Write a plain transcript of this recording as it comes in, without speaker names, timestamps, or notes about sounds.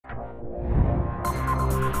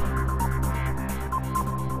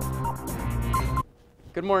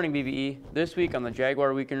Good morning, BBE. This week on the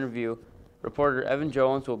Jaguar Week in Review, reporter Evan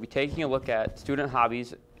Jones will be taking a look at student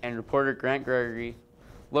hobbies, and reporter Grant Gregory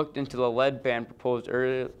looked into the lead ban proposed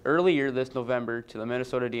earlier this November to the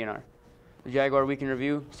Minnesota DNR. The Jaguar Week in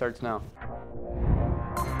Review starts now.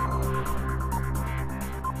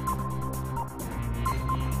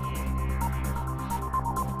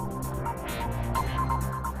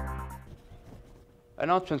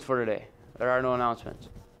 Announcements for today. There are no announcements.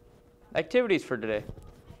 Activities for today.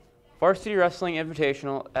 Varsity Wrestling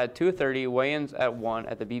Invitational at 2:30, weigh-ins at 1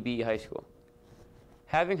 at the BBE High School.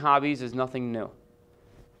 Having hobbies is nothing new.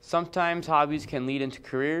 Sometimes hobbies can lead into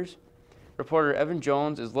careers. Reporter Evan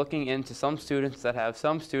Jones is looking into some students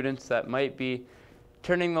that might be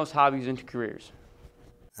turning those hobbies into careers.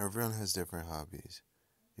 Everyone has different hobbies.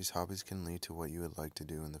 These hobbies can lead to what you would like to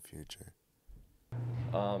do in the future.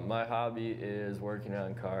 My hobby is working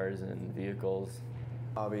on cars and vehicles.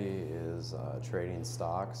 Hobby is trading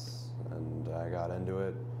stocks, and I got into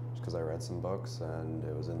it just because I read some books and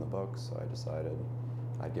it was in the books, so I decided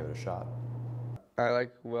I'd give it a shot. I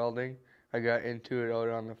like welding. I got into it out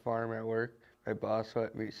on the farm at work. My boss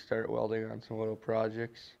let me start welding on some little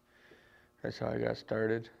projects. That's how I got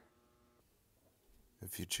started.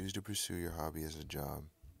 If you choose to pursue your hobby as a job,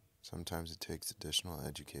 sometimes it takes additional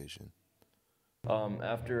education.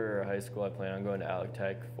 After high school, I plan on going to Alec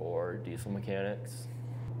Tech for diesel mechanics.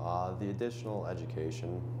 The additional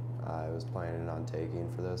education I was planning on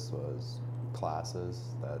taking for this was classes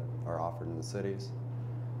that are offered in the cities.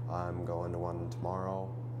 I'm going to one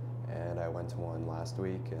tomorrow, and I went to one last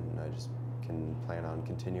week, and I just can plan on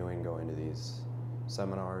continuing going to these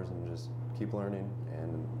seminars and just keep learning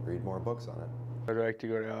and read more books on it. I'd like to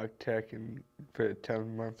go to Alec Tech and put a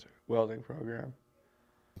 10-month welding program.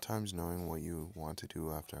 Sometimes knowing what you want to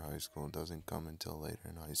do after high school doesn't come until later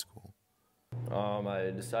in high school.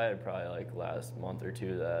 I decided probably like last month or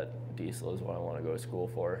two that diesel is what I want to go to school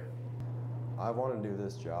for. I want to do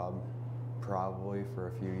this job probably for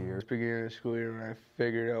a few years. Beginning of the school year, when I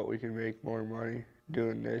figured out we could make more money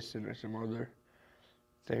doing this and some other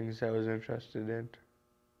things I was interested in.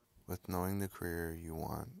 With knowing the career you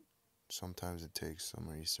want, sometimes it takes some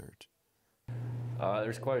research.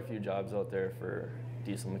 There's quite a few jobs out there for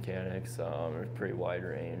diesel mechanics. There's a pretty wide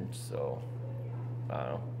range, so I don't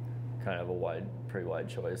know, kind of a pretty wide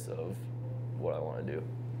choice of what I want to do.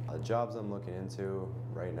 The jobs I'm looking into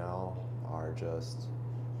right now are just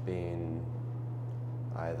being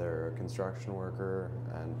either a construction worker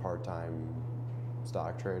and part-time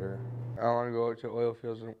stock trader. I want to go out to oil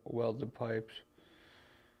fields and weld the pipes.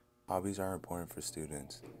 Hobbies are important for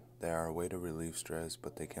students. They are a way to relieve stress,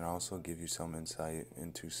 but they can also give you some insight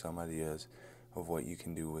into some ideas of what you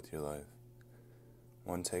can do with your life.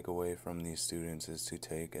 One takeaway from these students is to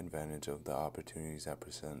take advantage of the opportunities that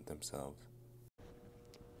present themselves.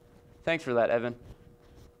 Thanks for that, Evan.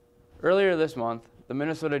 Earlier this month, the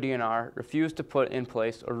Minnesota DNR refused to put in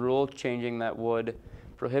place a rule changing that would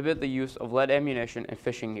prohibit the use of lead ammunition in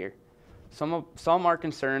fishing gear. Some are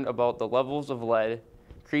concerned about the levels of lead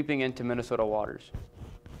creeping into Minnesota waters.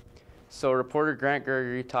 So reporter Grant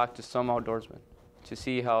Gregory talked to some outdoorsmen to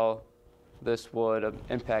see how this would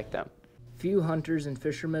impact them. Few hunters and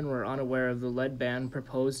fishermen were unaware of the lead ban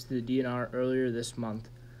proposed to the DNR earlier this month.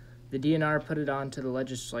 The DNR put it on to the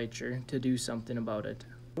legislature to do something about it.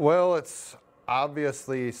 Well, it's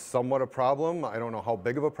obviously somewhat a problem. I don't know how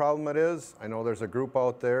big of a problem it is. I know there's a group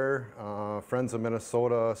out there, Friends of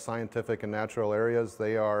Minnesota Scientific and Natural Areas.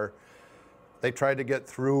 They tried to get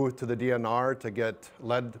through to the DNR to get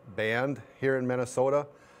lead banned here in Minnesota.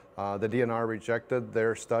 The DNR rejected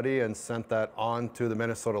their study and sent that on to the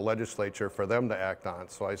Minnesota legislature for them to act on.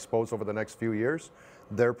 So I suppose over the next few years,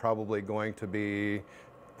 they're probably going to be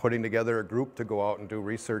putting together a group to go out and do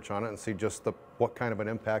research on it and see just what kind of an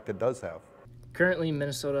impact it does have. Currently,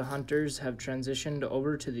 Minnesota hunters have transitioned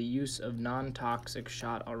over to the use of non-toxic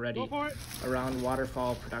shot already around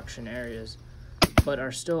waterfowl production areas, but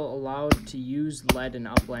are still allowed to use lead in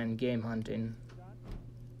upland game hunting.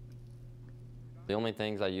 The only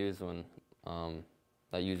things I use when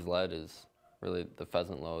I use lead is really the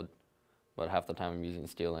pheasant load, but half the time I'm using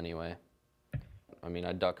steel anyway. I mean,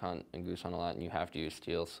 I duck hunt and goose hunt a lot, and you have to use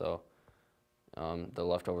steel, so the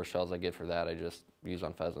leftover shells I get for that I just use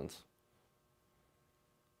on pheasants.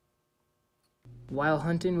 While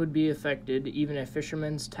hunting would be affected, even a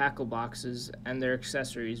fisherman's tackle boxes and their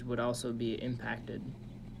accessories would also be impacted.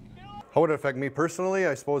 How would it affect me personally?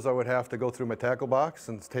 I suppose I would have to go through my tackle box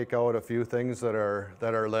and take out a few things that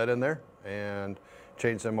are lead in there and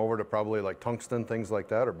change them over to probably like tungsten, things like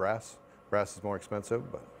that, or brass. Brass is more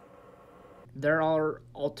expensive, but There are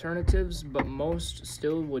alternatives, but most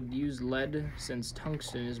still would use lead since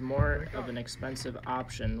tungsten is more of an expensive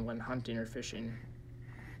option when hunting or fishing.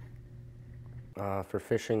 For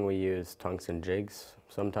fishing, we use tungsten jigs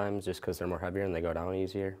sometimes just because they're more heavier and they go down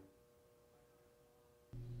easier.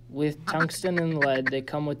 With tungsten and lead, they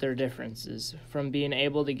come with their differences, from being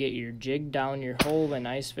able to get your jig down your hole when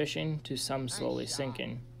ice fishing to some slowly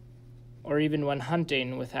sinking, or even when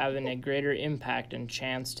hunting with having a greater impact and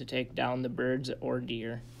chance to take down the birds or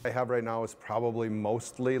deer. What I have right now is probably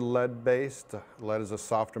mostly lead-based. Lead is a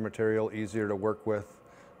softer material, easier to work with.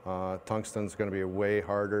 Tungsten's going to be way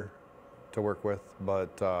harder to work with,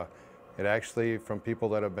 but it actually, from people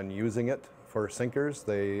that have been using it for sinkers,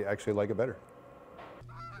 they actually like it better.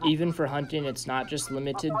 Even for hunting, it's not just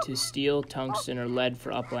limited to steel, tungsten, or lead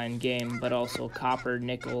for upland game, but also copper,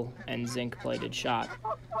 nickel, and zinc-plated shot,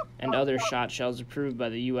 and other shot shells approved by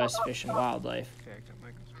the U.S. Fish and Wildlife.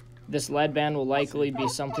 This lead ban will likely be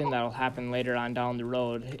something that will happen later on down the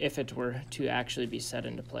road if it were to actually be set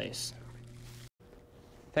into place.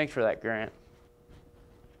 Thanks for that, Grant.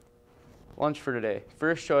 Lunch for today.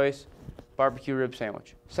 First choice, barbecue rib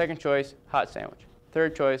sandwich. Second choice, hot sandwich.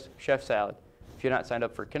 Third choice, chef salad. If you're not signed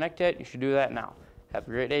up for Connect yet, you should do that now. Have a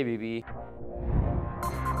great day, BB.